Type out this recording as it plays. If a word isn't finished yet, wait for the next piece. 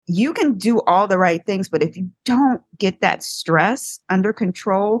you can do all the right things, but if you don't get that stress under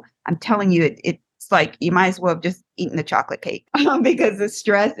control, I'm telling you, it's like you might as well have just eaten the chocolate cake because the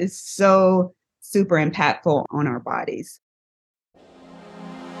stress is so super impactful on our bodies.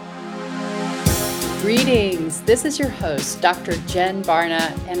 Greetings. This is your host, Dr. Jen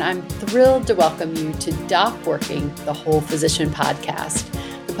Barna, and I'm thrilled to welcome you to Doc Working, the Whole Physician podcast,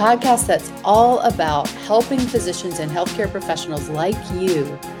 the podcast that's all about helping physicians and healthcare professionals like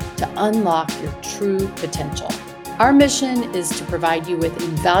you to unlock your true potential. Our mission is to provide you with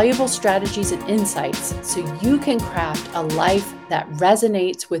invaluable strategies and insights so you can craft a life that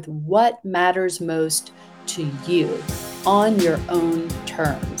resonates with what matters most to you on your own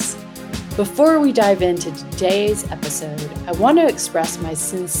terms. Before we dive into today's episode, I want to express my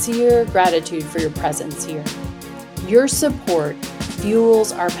sincere gratitude for your presence here. Your support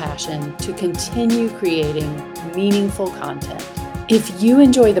fuels our passion to continue creating meaningful content. If you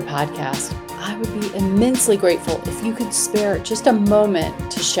enjoy the podcast, I would be immensely grateful if you could spare just a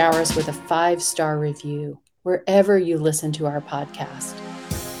moment to shower us with a 5-star review wherever you listen to our podcast.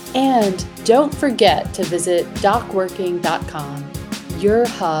 And don't forget to visit docworking.com, your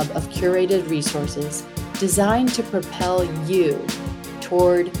hub of curated resources designed to propel you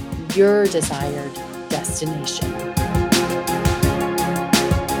toward your desired destination.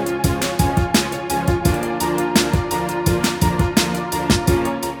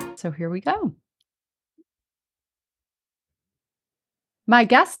 So here we go. My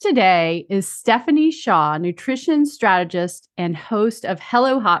guest today is Stephanie Shaw, nutrition strategist and host of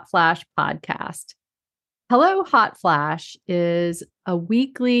Hello Hot Flash podcast. Hello Hot Flash is a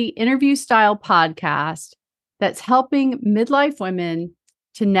weekly interview-style podcast that's helping midlife women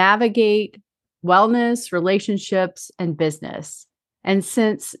to navigate wellness, relationships, and business. And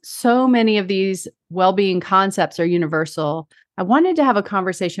since so many of these well-being concepts are universal, I wanted to have a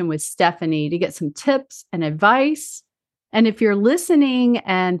conversation with Stephanie to get some tips and advice. And if you're listening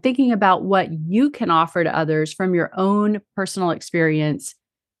and thinking about what you can offer to others from your own personal experience,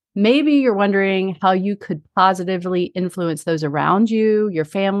 maybe you're wondering how you could positively influence those around you, your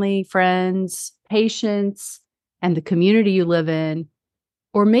family, friends, patients, and the community you live in.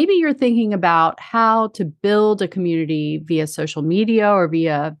 Or maybe you're thinking about how to build a community via social media or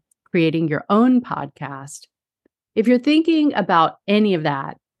via creating your own podcast. If you're thinking about any of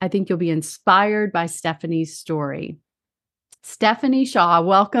that, I think you'll be inspired by Stephanie's story. Stephanie Shaw,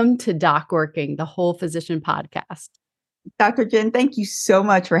 welcome to Doc Working, the Whole Physician podcast. Dr. Jen, thank you so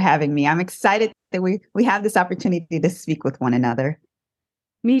much for having me. I'm excited that we have this opportunity to speak with one another.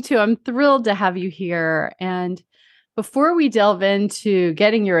 Me too. I'm thrilled to have you here. And before we delve into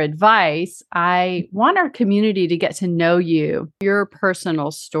getting your advice, I want our community to get to know you, your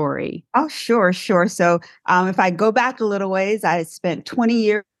personal story. Oh, sure. So if I go back a little ways, I spent 20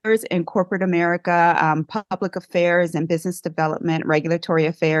 years in corporate America, public affairs and business development, regulatory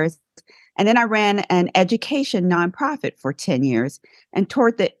affairs. And then I ran an education nonprofit for 10 years. And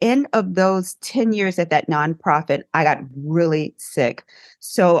toward the end of those 10 years at that nonprofit, I got really sick.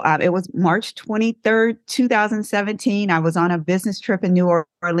 So it was March 23rd, 2017. I was on a business trip in New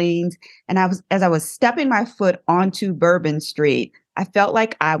Orleans. And as I was stepping my foot onto Bourbon Street, I felt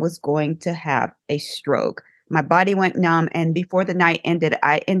like I was going to have a stroke. My body went numb. And before the night ended,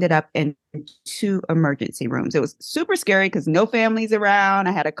 I ended up in 2 emergency rooms. It was super scary because no families around.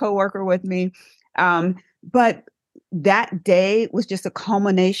 I had a coworker with me. But that day was just a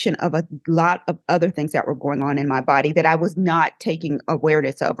culmination of a lot of other things that were going on in my body that I was not taking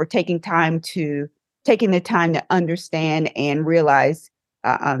awareness of or taking the time to understand and realize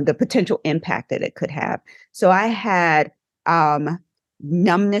the potential impact that it could have. So I had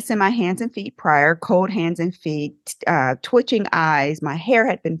numbness in my hands and feet prior, cold hands and feet, twitching eyes. My hair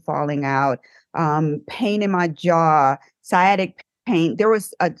had been falling out, pain in my jaw, sciatic pain. There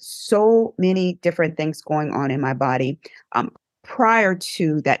was so many different things going on in my body prior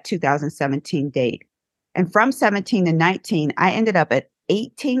to that 2017 date. And from 17 to 19, I ended up at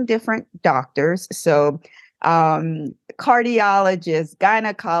 18 different doctors. So cardiologists,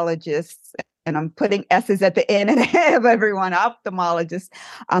 gynecologists, and I'm putting S's at the end of everyone, ophthalmologists,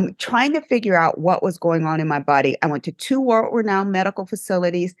 trying to figure out what was going on in my body. I went to 2 world-renowned medical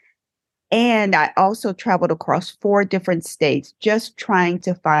facilities, and I also traveled across 4 different states just trying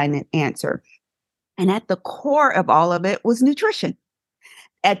to find an answer. And at the core of all of it was nutrition.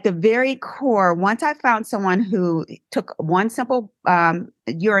 At the very core, once I found someone who took one simple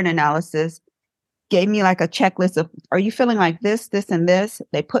urine analysis, gave me like a checklist of, are you feeling like this, and this?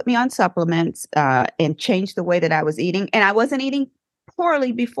 They put me on supplements and changed the way that I was eating. And I wasn't eating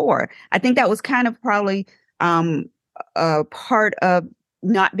poorly before. I think that was kind of probably part of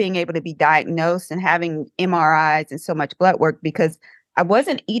not being able to be diagnosed and having MRIs and so much blood work because I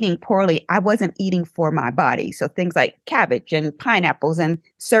wasn't eating poorly. I wasn't eating for my body. So things like cabbage and pineapples and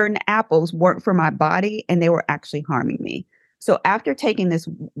certain apples weren't for my body and they were actually harming me. So after taking this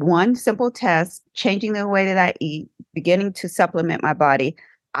one simple test, changing the way that I eat, beginning to supplement my body,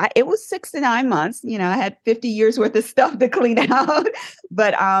 it was 6 to 9 months. I had 50 years worth of stuff to clean out.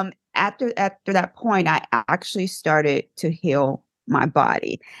 But after that point, I actually started to heal my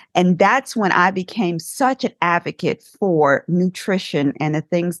body. And that's when I became such an advocate for nutrition and the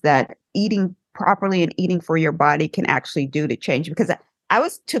things that eating properly and eating for your body can actually do to change. Because I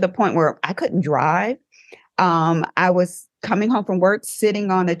was to the point where I couldn't drive. I was coming home from work, sitting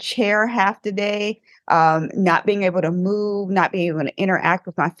on a chair half the day, not being able to move, not being able to interact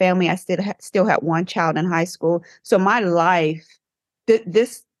with my family. I still had one child in high school. So my life,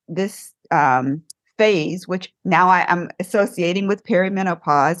 this phase, which now I'm associating with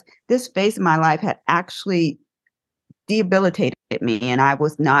perimenopause, this phase of my life had actually debilitated me and I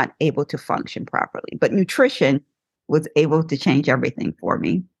was not able to function properly. But nutrition was able to change everything for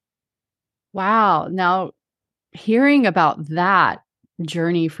me. Wow. Now, hearing about that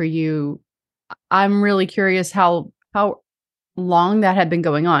journey for you, I'm really curious how long that had been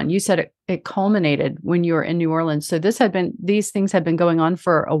going on. You said it culminated when you were in New Orleans. So these things had been going on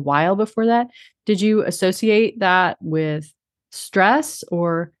for a while before that. Did you associate that with stress,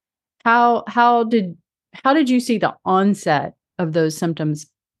 or how did you see the onset of those symptoms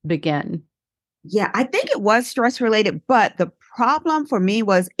begin? Yeah, I think it was stress related, but the problem for me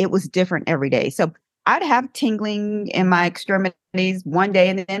was it was different every day. So I'd have tingling in my extremities one day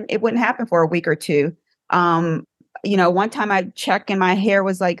and then it wouldn't happen for a week or two. One time I checked and my hair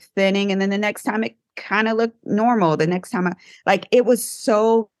was like thinning, and then the next time it kind of looked normal. The next time it was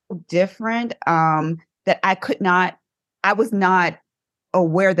so different that I was not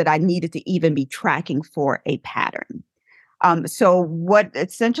aware that I needed to even be tracking for a pattern. So what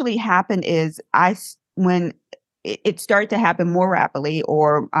essentially happened is when it started to happen more rapidly,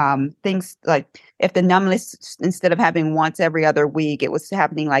 or things like if the numbness, instead of having once every other week, it was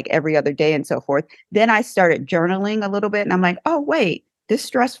happening like every other day and so forth. Then I started journaling a little bit and I'm like, oh, wait, this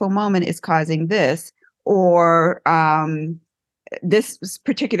stressful moment is causing this, or this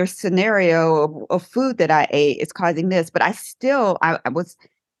particular scenario of food that I ate is causing this. But I was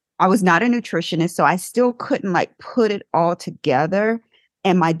not a nutritionist, so I still couldn't put it all together.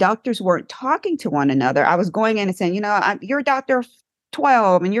 And my doctors weren't talking to one another. I was going in and saying, you're doctor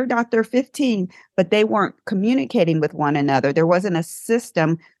 12 and you're doctor 15, but they weren't communicating with one another. There wasn't a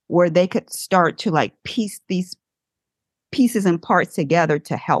system where they could start to piece these pieces and parts together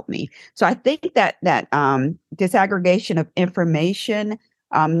to help me. So I think that disaggregation of information,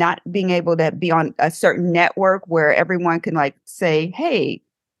 not being able to be on a certain network where everyone can say, hey,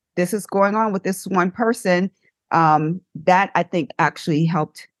 this is going on with this one person, that I think actually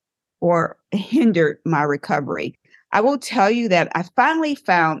helped or hindered my recovery. I will tell you that I finally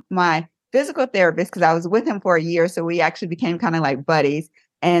found my physical therapist because I was with him for a year. So we actually became kind of like buddies,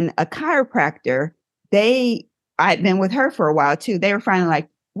 and a chiropractor. I'd been with her for a while too. They were finally like,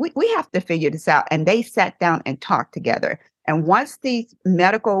 we have to figure this out. And they sat down and talked together. And once these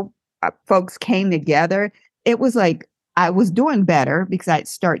medical folks came together, it was like, I was doing better because I'd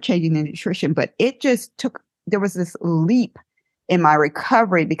start changing the nutrition, but there was this leap in my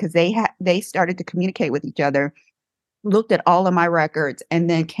recovery because they started to communicate with each other, looked at all of my records, and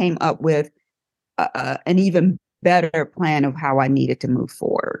then came up with an even better plan of how I needed to move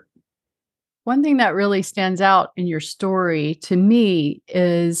forward. One thing that really stands out in your story to me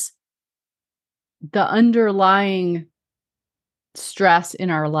is the underlying stress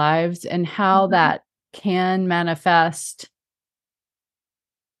in our lives and how that can manifest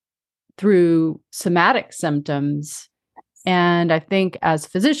through somatic symptoms. And I think as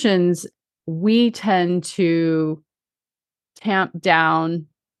physicians, we tend to tamp down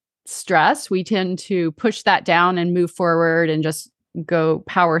stress. We tend to push that down and move forward and just go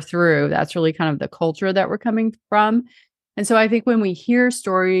power through. That's really kind of the culture that we're coming from. And so I think when we hear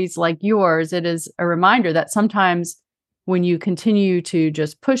stories like yours, it is a reminder that sometimes when you continue to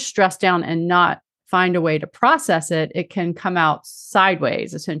just push stress down and not find a way to process it, it can come out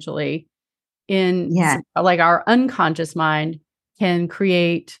sideways, essentially. Our unconscious mind can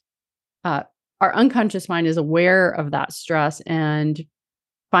create, our unconscious mind is aware of that stress and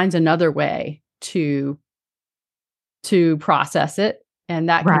finds another way to process it. And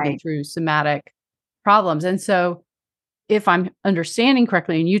that can be through somatic problems. And so if I'm understanding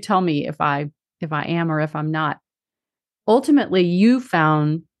correctly, and you tell me if I am or if I'm not, ultimately you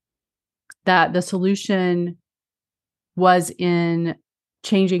found that the solution was in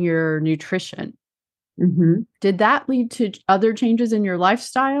changing your nutrition. Mm-hmm. Did that lead to other changes in your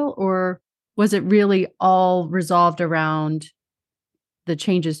lifestyle, or was it really all resolved around the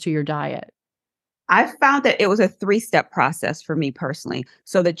changes to your diet? I found that it was a 3-step process for me personally.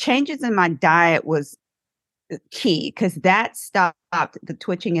 So the changes in my diet was key because that stopped the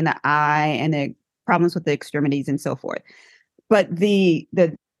twitching in the eye and the problems with the extremities and so forth. But the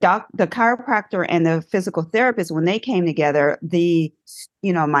chiropractor and the physical therapist, when they came together,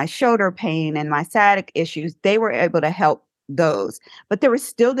 my shoulder pain and my sciatic issues, they were able to help those. But there was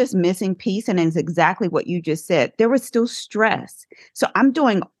still this missing piece, and it's exactly what you just said. There was still stress. So I'm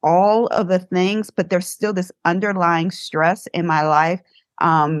doing all of the things, but there's still this underlying stress in my life.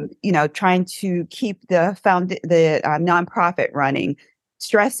 Trying to keep the nonprofit running,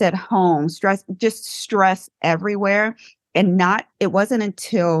 stress at home, stress everywhere. It wasn't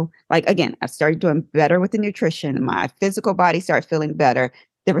until, like, again, I started doing better with the nutrition, my physical body started feeling better.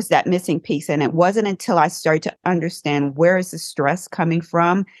 There was that missing piece. And it wasn't until I started to understand where is the stress coming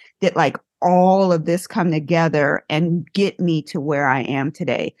from that, like, all of this come together and get me to where I am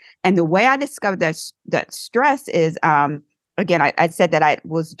today. And the way I discovered that stress is, again, I said that I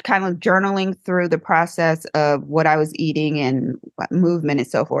was kind of journaling through the process of what I was eating and movement and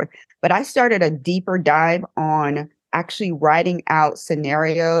so forth. But I started a deeper dive on actually writing out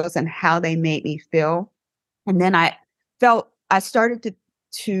scenarios and how they made me feel. And then I started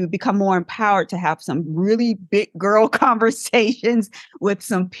to become more empowered to have some really big girl conversations with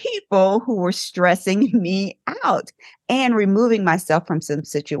some people who were stressing me out and removing myself from some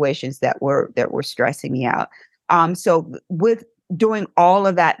situations that were stressing me out. So with doing all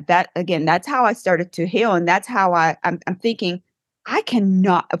of that again, that's how I started to heal. And that's how I'm thinking, I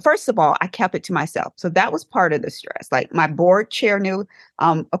cannot, first of all, I kept it to myself. So that was part of the stress. Like, my board chair knew,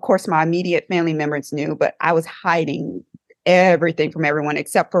 of course, my immediate family members knew, but I was hiding everything from everyone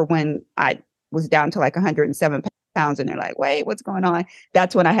except for when I was down to like 107 pounds and they're like, wait, what's going on?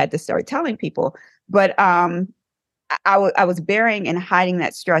 That's when I had to start telling people. But I was burying and hiding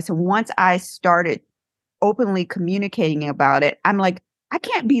that stress. And once I started openly communicating about it, I'm like, I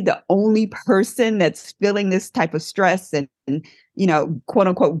can't be the only person that's feeling this type of stress and quote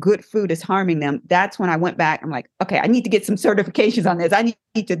unquote, good food is harming them. That's when I went back. I'm like, okay, I need to get some certifications on this. I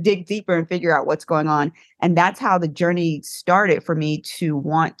need to dig deeper and figure out what's going on. And that's how the journey started for me to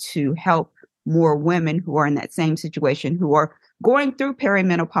want to help more women who are in that same situation, who are going through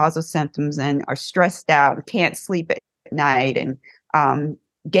perimenopausal symptoms and are stressed out, can't sleep at night, and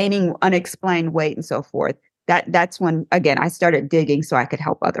gaining unexplained weight and so forth. That's when, again, I started digging so I could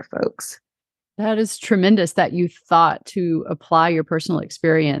help other folks. That is tremendous that you thought to apply your personal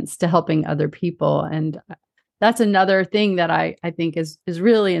experience to helping other people. And that's another thing that I think is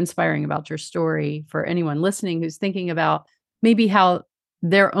really inspiring about your story for anyone listening who's thinking about maybe how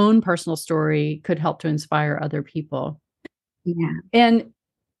their own personal story could help to inspire other people. Yeah. And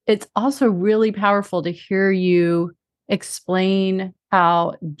it's also really powerful to hear you explain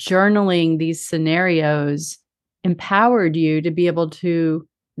how journaling these scenarios empowered you to be able to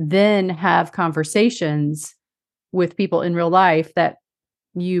then have conversations with people in real life that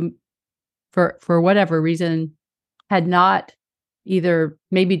you, for whatever reason, had not either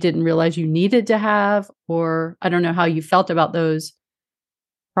maybe didn't realize you needed to have, or I don't know how you felt about those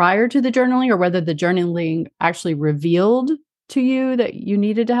prior to the journaling, or whether the journaling actually revealed to you that you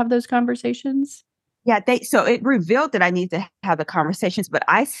needed to have those conversations. Yeah, so it revealed that I need to have the conversations, but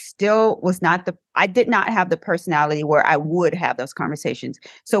I still I did not have the personality where I would have those conversations.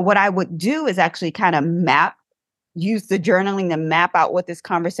 So what I would do is actually kind of use the journaling to map out what this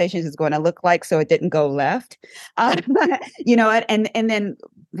conversation is going to look like so it didn't go left. And then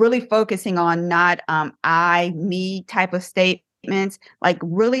really focusing on not I, me type of statements, like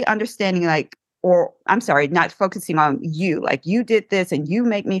really understanding, like, or I'm sorry, not focusing on you, like you did this and you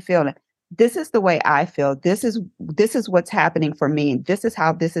make me feel like, this is the way I feel. This is what's happening for me. This is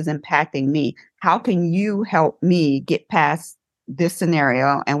how this is impacting me. How can you help me get past this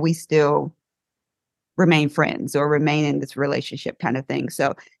scenario and we still remain friends or remain in this relationship kind of thing?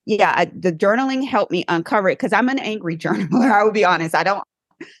 So yeah, the journaling helped me uncover it, because I'm an angry journaler. I will be honest. I don't,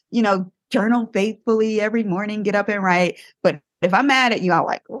 journal faithfully every morning, get up and write. But if I'm mad at you, I'll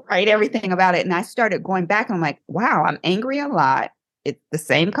like write everything about it. And I started going back and I'm like, wow, I'm angry a lot. It's the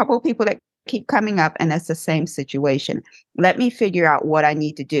same couple of people that keep coming up, and that's the same situation. Let me figure out what I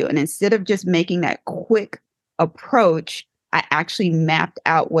need to do. And instead of just making that quick approach, I actually mapped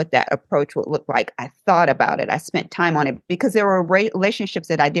out what that approach would look like. I thought about it. I spent time on it, because there were relationships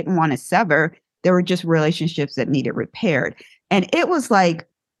that I didn't want to sever. There were just relationships that needed repaired. And it was like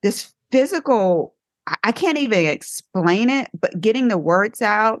this physical I can't even explain it, but getting the words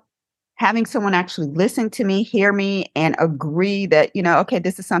out, having someone actually listen to me, hear me, and agree that, okay,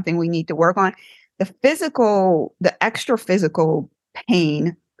 this is something we need to work on. The extra physical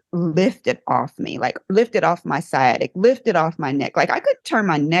pain lifted off me, like lifted off my sciatic, lifted off my neck. Like I couldn't turn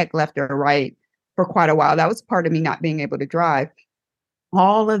my neck left or right for quite a while. That was part of me not being able to drive.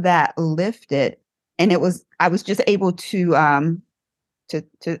 All of that lifted, and I was just able to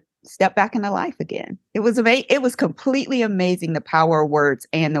step back into life again. It was completely amazing, the power of words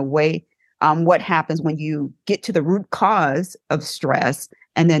and the way what happens when you get to the root cause of stress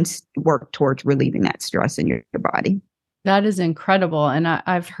and then work towards relieving that stress in your body. That is incredible. And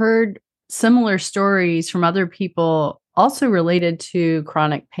I've heard similar stories from other people also related to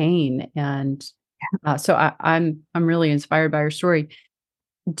chronic pain. And so I'm really inspired by your story.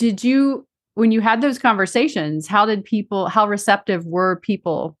 When you had those conversations, how receptive were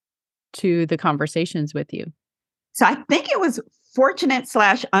people to the conversations with you? So I think it was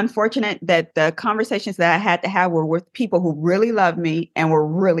fortunate/unfortunate that the conversations that I had to have were with people who really loved me and were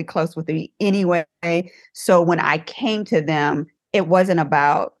really close with me anyway. So when I came to them, it wasn't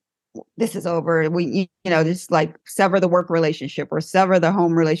about, this is over. Just like sever the work relationship or sever the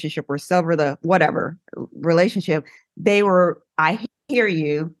home relationship or sever the whatever relationship. They were, I hear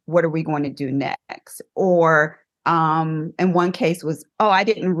you. What are we going to do next? Or in one case was, oh, I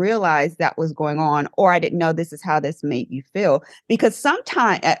didn't realize that was going on, or I didn't know this is how this made you feel. Because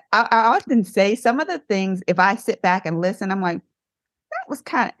sometimes I often say some of the things, if I sit back and listen, I'm like, that was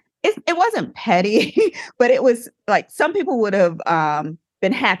it wasn't petty, but it was like some people would have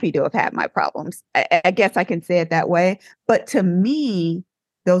been happy to have had my problems. I guess I can say it that way. But to me,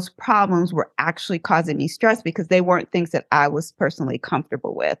 those problems were actually causing me stress because they weren't things that I was personally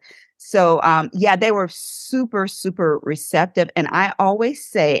comfortable with. So, they were super, super receptive. And I always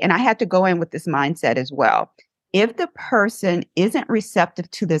say, and I had to go in with this mindset as well. If the person isn't receptive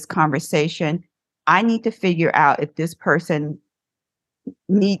to this conversation, I need to figure out if this person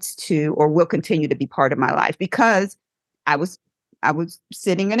needs to or will continue to be part of my life, because I was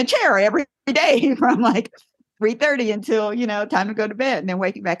sitting in a chair every day from like 3:30 until, time to go to bed and then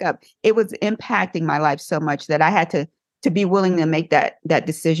waking back up. It was impacting my life so much that I had to be willing to make that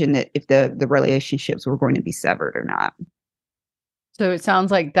decision that if the relationships were going to be severed or not. So it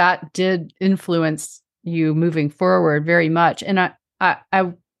sounds like that did influence you moving forward very much. And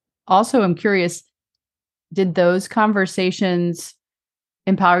I also am curious, did those conversations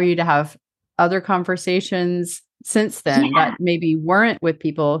empower you to have other conversations since then that maybe weren't with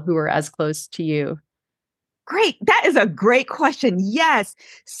people who were as close to you? Great. That is a great question. Yes.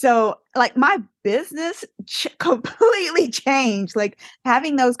 So like my business completely changed, like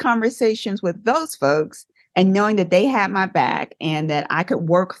having those conversations with those folks and knowing that they had my back and that I could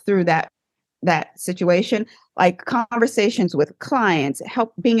work through that situation, like conversations with clients,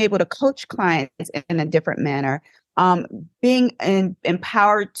 being able to coach clients in a different manner, being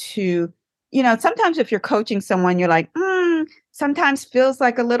empowered to, sometimes if you're coaching someone, you're like, sometimes feels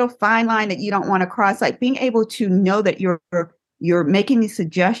like a little fine line that you don't want to cross, like being able to know that you're making these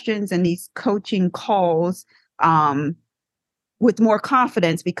suggestions and these coaching calls with more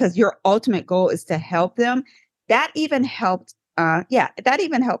confidence because your ultimate goal is to help them. That even helped. That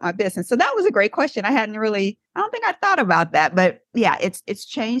even helped my business. So that was a great question. I don't think I thought about that, but yeah, it's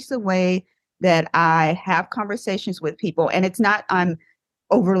changed the way that I have conversations with people. And it's not, I'm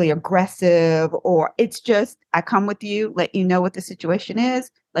overly aggressive, or it's just, I come with you, let you know what the situation is.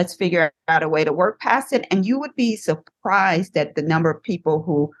 Let's figure out a way to work past it. And you would be surprised at the number of people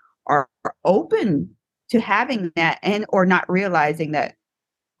who are open to having that or not realizing that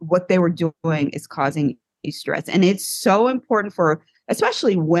what they were doing is causing you stress. And it's so important for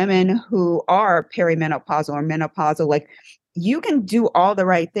especially women who are perimenopausal or menopausal. Like you can do all the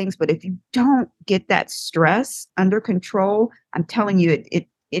right things, but if you don't get that stress under control, I'm telling you,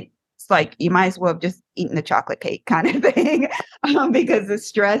 it's like you might as well have just eaten the chocolate cake kind of thing, because the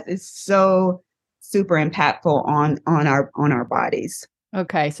stress is so super impactful on our bodies.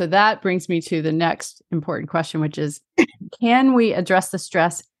 Okay, so that brings me to the next important question, which is, can we address the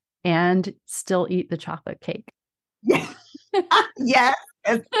stress and still eat the chocolate cake? Yeah. Yes,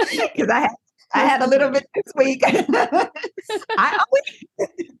 because I had a little bit this week. I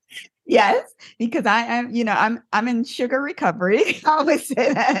always, yes, because I am, I'm in sugar recovery. I always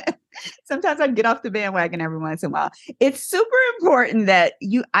say that. Sometimes I get off the bandwagon every once in a while. It's super important that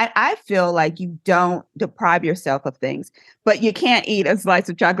I feel like you don't deprive yourself of things, but you can't eat a slice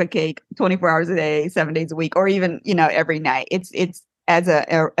of chocolate cake 24 hours a day, 7 days a week, or even, every night. It's as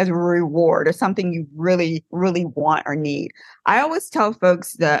a reward or something you really, really want or need. I always tell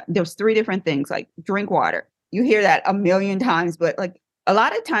folks that there's three different things, like drink water. You hear that a million times, but like a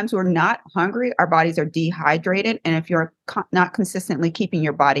lot of times we're not hungry. Our bodies are dehydrated. And if you're not consistently keeping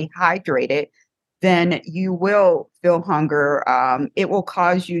your body hydrated, then you will feel hunger. It will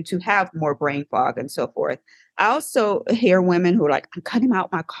cause you to have more brain fog and so forth. I also hear women who are like, I'm cutting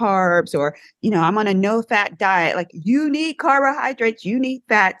out my carbs, or, I'm on a no fat diet. Like, you need carbohydrates, you need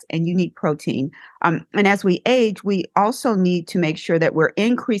fats, and you need protein. And as we age, we also need to make sure that we're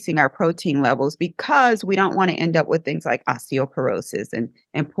increasing our protein levels, because we don't want to end up with things like osteoporosis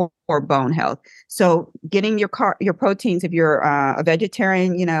and poor bone health. So getting your proteins, if you're a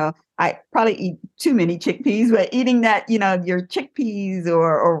vegetarian, I probably eat too many chickpeas, but eating that, your chickpeas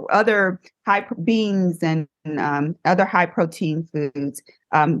or other beans and other high protein foods,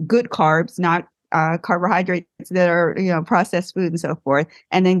 good carbs, not carbohydrates that are, processed food and so forth.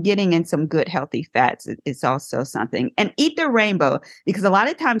 And then getting in some good healthy fats is also something. And eat the rainbow, because a lot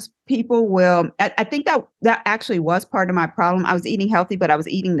of times people will, I think that actually was part of my problem. I was eating healthy, but I was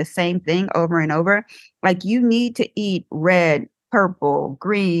eating the same thing over and over. Like, you need to eat red, purple,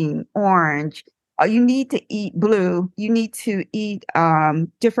 green, orange. You need to eat blue. You need to eat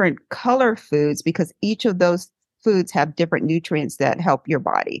different color foods, because each of those foods have different nutrients that help your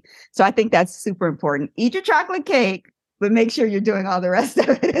body. So I think that's super important. Eat your chocolate cake, but make sure you're doing all the rest of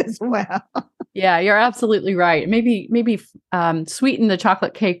it as well. Yeah, you're absolutely right. Maybe sweeten the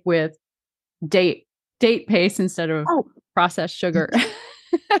chocolate cake with date paste instead of processed sugar.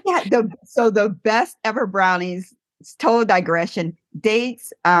 Yeah. So the best ever brownies, total digression,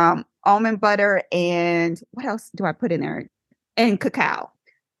 dates, almond butter, and what else do I put in there? And cacao.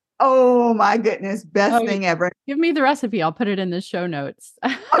 Oh my goodness. Best thing ever. Give me the recipe. I'll put it in the show notes.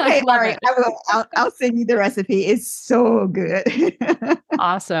 Okay. All right. I will. I'll send you the recipe. It's so good.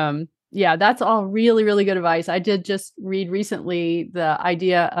 Awesome. Yeah, that's all really, really good advice. I did just read recently the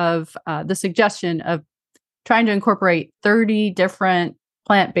idea of the suggestion of trying to incorporate 30 different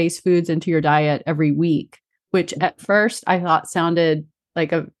plant-based foods into your diet every week, which at first I thought sounded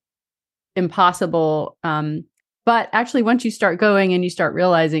like a impossible. But actually, once you start going and you start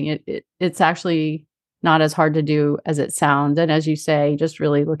realizing it's actually not as hard to do as it sounds. And as you say, just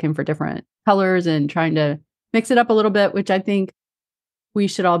really looking for different colors and trying to mix it up a little bit, which I think we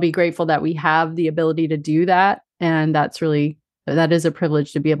should all be grateful that we have the ability to do that. And that is a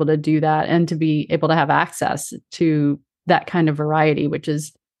privilege to be able to do that and to be able to have access to that kind of variety, which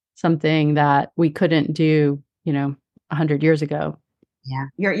is something that we couldn't do, 100 years ago. Yeah,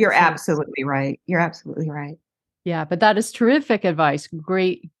 you're absolutely right. You're absolutely right. Yeah, but that is terrific advice.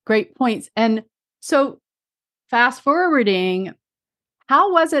 Great points. And so fast forwarding,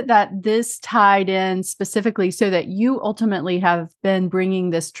 how was it that this tied in specifically so that you ultimately have been bringing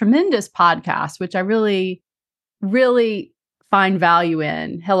this tremendous podcast, which I really, really find value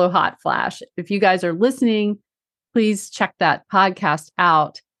in, Hello Hot Flash. If you guys are listening, please check that podcast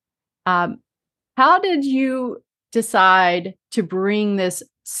out. How did you decide to bring this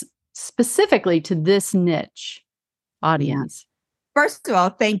specifically to this niche audience? First of all,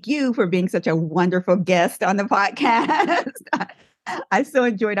 thank you for being such a wonderful guest on the podcast. I so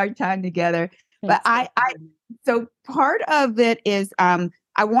enjoyed our time together. Thanks. But so part of it is I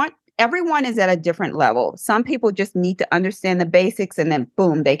want everyone is at a different level. Some people just need to understand the basics and then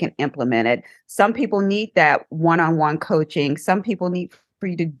boom, they can implement it. Some people need that one-on-one coaching. Some people need for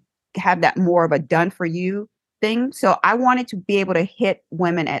you to have that more of a done for you thing. So I wanted to be able to hit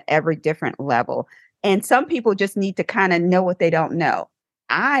women at every different level. And some people just need to kind of know what they don't know.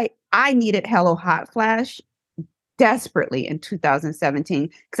 I needed Hello Hot Flash desperately in 2017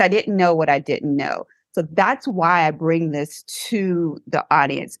 because I didn't know what I didn't know. So that's why I bring this to the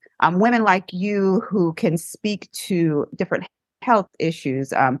audience. Women like you who can speak to different health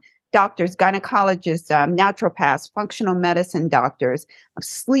issues, doctors, gynecologists, naturopaths, functional medicine doctors,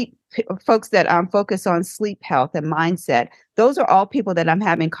 sleep folks that focus on sleep health and mindset. Those are all people that I'm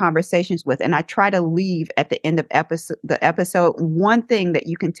having conversations with. And I try to leave at the end of the episode one thing that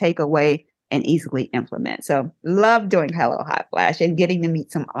you can take away and easily implement. So love doing Hello Hot Flash and getting to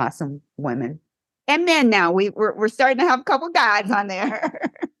meet some awesome women. And men now. We're starting to have a couple guys on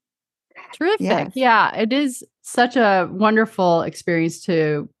there. Terrific. Yes. Yeah, it is such a wonderful experience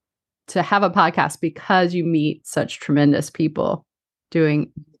to have a podcast because you meet such tremendous people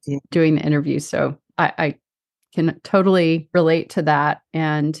doing the interview. So I can totally relate to that.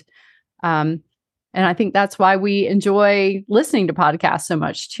 And I think that's why we enjoy listening to podcasts so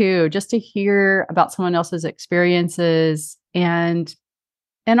much too, just to hear about someone else's experiences and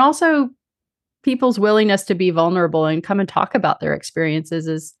also people's willingness to be vulnerable and come and talk about their experiences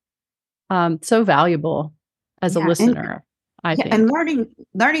is so valuable as a listener, I think. And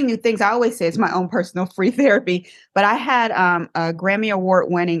learning new things. I always say it's my own personal free therapy, but I had a Grammy Award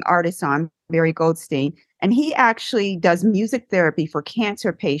winning artist on, Barry Goldstein, and he actually does music therapy for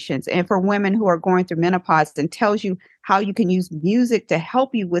cancer patients and for women who are going through menopause, and tells you how you can use music to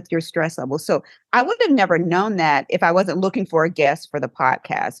help you with your stress levels. So I would have never known that if I wasn't looking for a guest for the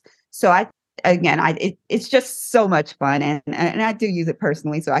podcast. So it's just so much fun, and I do use it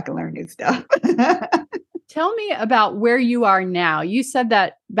personally so I can learn new stuff. Tell me about where you are now. You said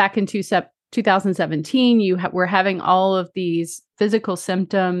that back in 2017, you were having all of these physical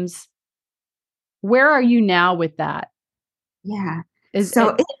symptoms. Where are you now with that? Yeah.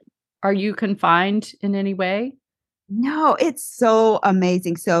 Are you confined in any way? No, it's so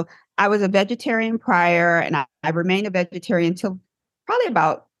amazing. So I was a vegetarian prior, and I remained a vegetarian until probably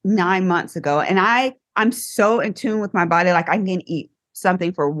about 9 months ago. And I'm so in tune with my body. Like, I can eat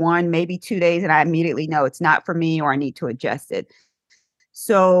something for 1, maybe 2 days, and I immediately know it's not for me, or I need to adjust it.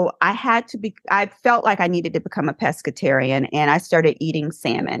 So I felt like I needed to become a pescatarian, and I started eating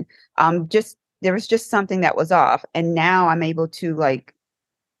salmon. There was just something that was off. And now I'm able to, like,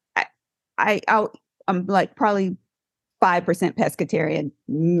 I'm like probably 5% pescatarian,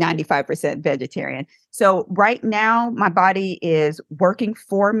 95% vegetarian. So right now my body is working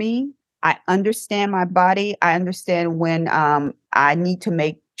for me. I understand my body. I understand when I need to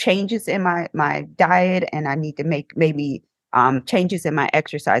make changes in my diet, and I need to make maybe changes in my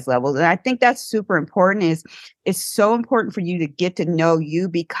exercise levels. And I think that's super important. It's so important for you to get to know you,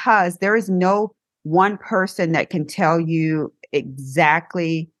 because there is no one person that can tell you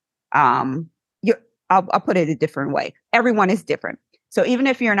exactly. I'll put it a different way. Everyone is different. So even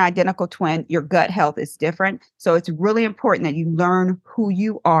if you're an identical twin, your gut health is different. So it's really important that you learn who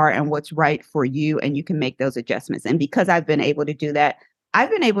you are and what's right for you, and you can make those adjustments. And because I've been able to do that, I've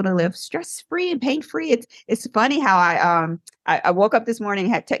been able to live stress-free and pain-free. It's funny how I woke up this morning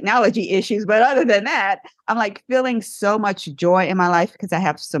and had technology issues, but other than that, I'm like feeling so much joy in my life because I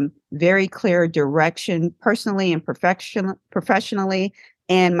have some very clear direction personally and professionally,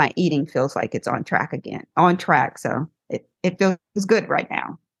 and my eating feels like it's on track. So it feels good right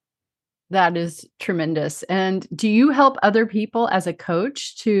now. That is tremendous. And do you help other people as a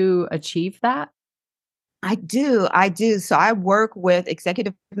coach to achieve that? I do. So I work with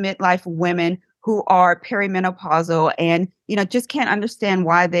executive midlife women who are perimenopausal and, just can't understand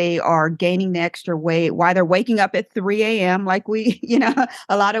why they are gaining the extra weight, why they're waking up at 3 a.m. like a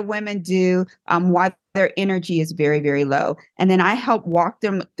lot of women do, why their energy is very, very low. And then I help walk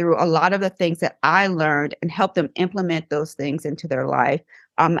them through a lot of the things that I learned and help them implement those things into their life.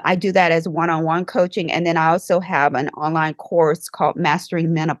 I do that as one-on-one coaching. And then I also have an online course called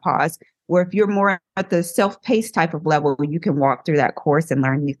Mastering Menopause, where if you're more at the self-paced type of level, you can walk through that course and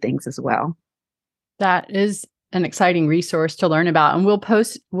learn new things as well. That is an exciting resource to learn about. And we'll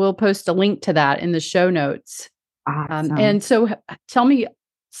post a link to that in the show notes. Awesome. And so tell me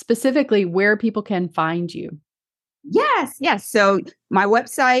specifically where people can find you. Yes. So my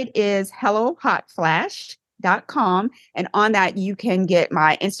website is hellohotflash.com. And on that, you can get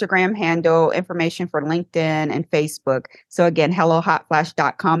my Instagram handle, information for LinkedIn and Facebook. So again,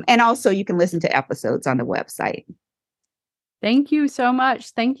 hellohotflash.com. And also you can listen to episodes on the website. Thank you so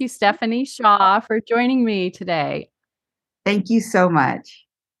much. Thank you, Stephanie Shaw, for joining me today. Thank you so much.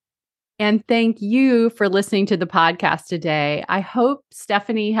 And thank you for listening to the podcast today. I hope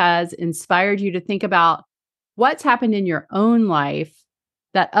Stephanie has inspired you to think about what's happened in your own life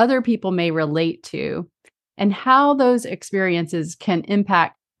that other people may relate to, and how those experiences can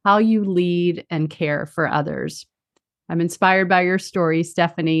impact how you lead and care for others. I'm inspired by your story,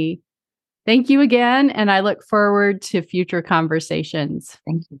 Stephanie. Thank you again, and I look forward to future conversations.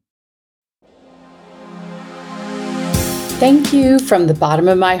 Thank you. Thank you from the bottom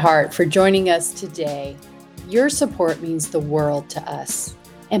of my heart for joining us today. Your support means the world to us.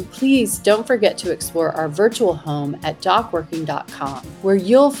 And please don't forget to explore our virtual home at docworking.com, where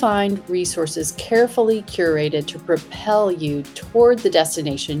you'll find resources carefully curated to propel you toward the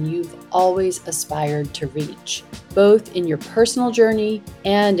destination you've always aspired to reach, both in your personal journey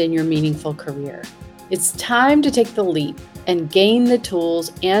and in your meaningful career. It's time to take the leap and gain the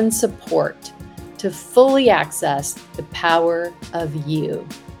tools and support to fully access the power of you.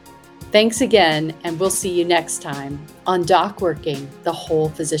 Thanks again, and we'll see you next time on Doc Working, the Whole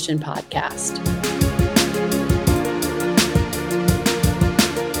Physician Podcast.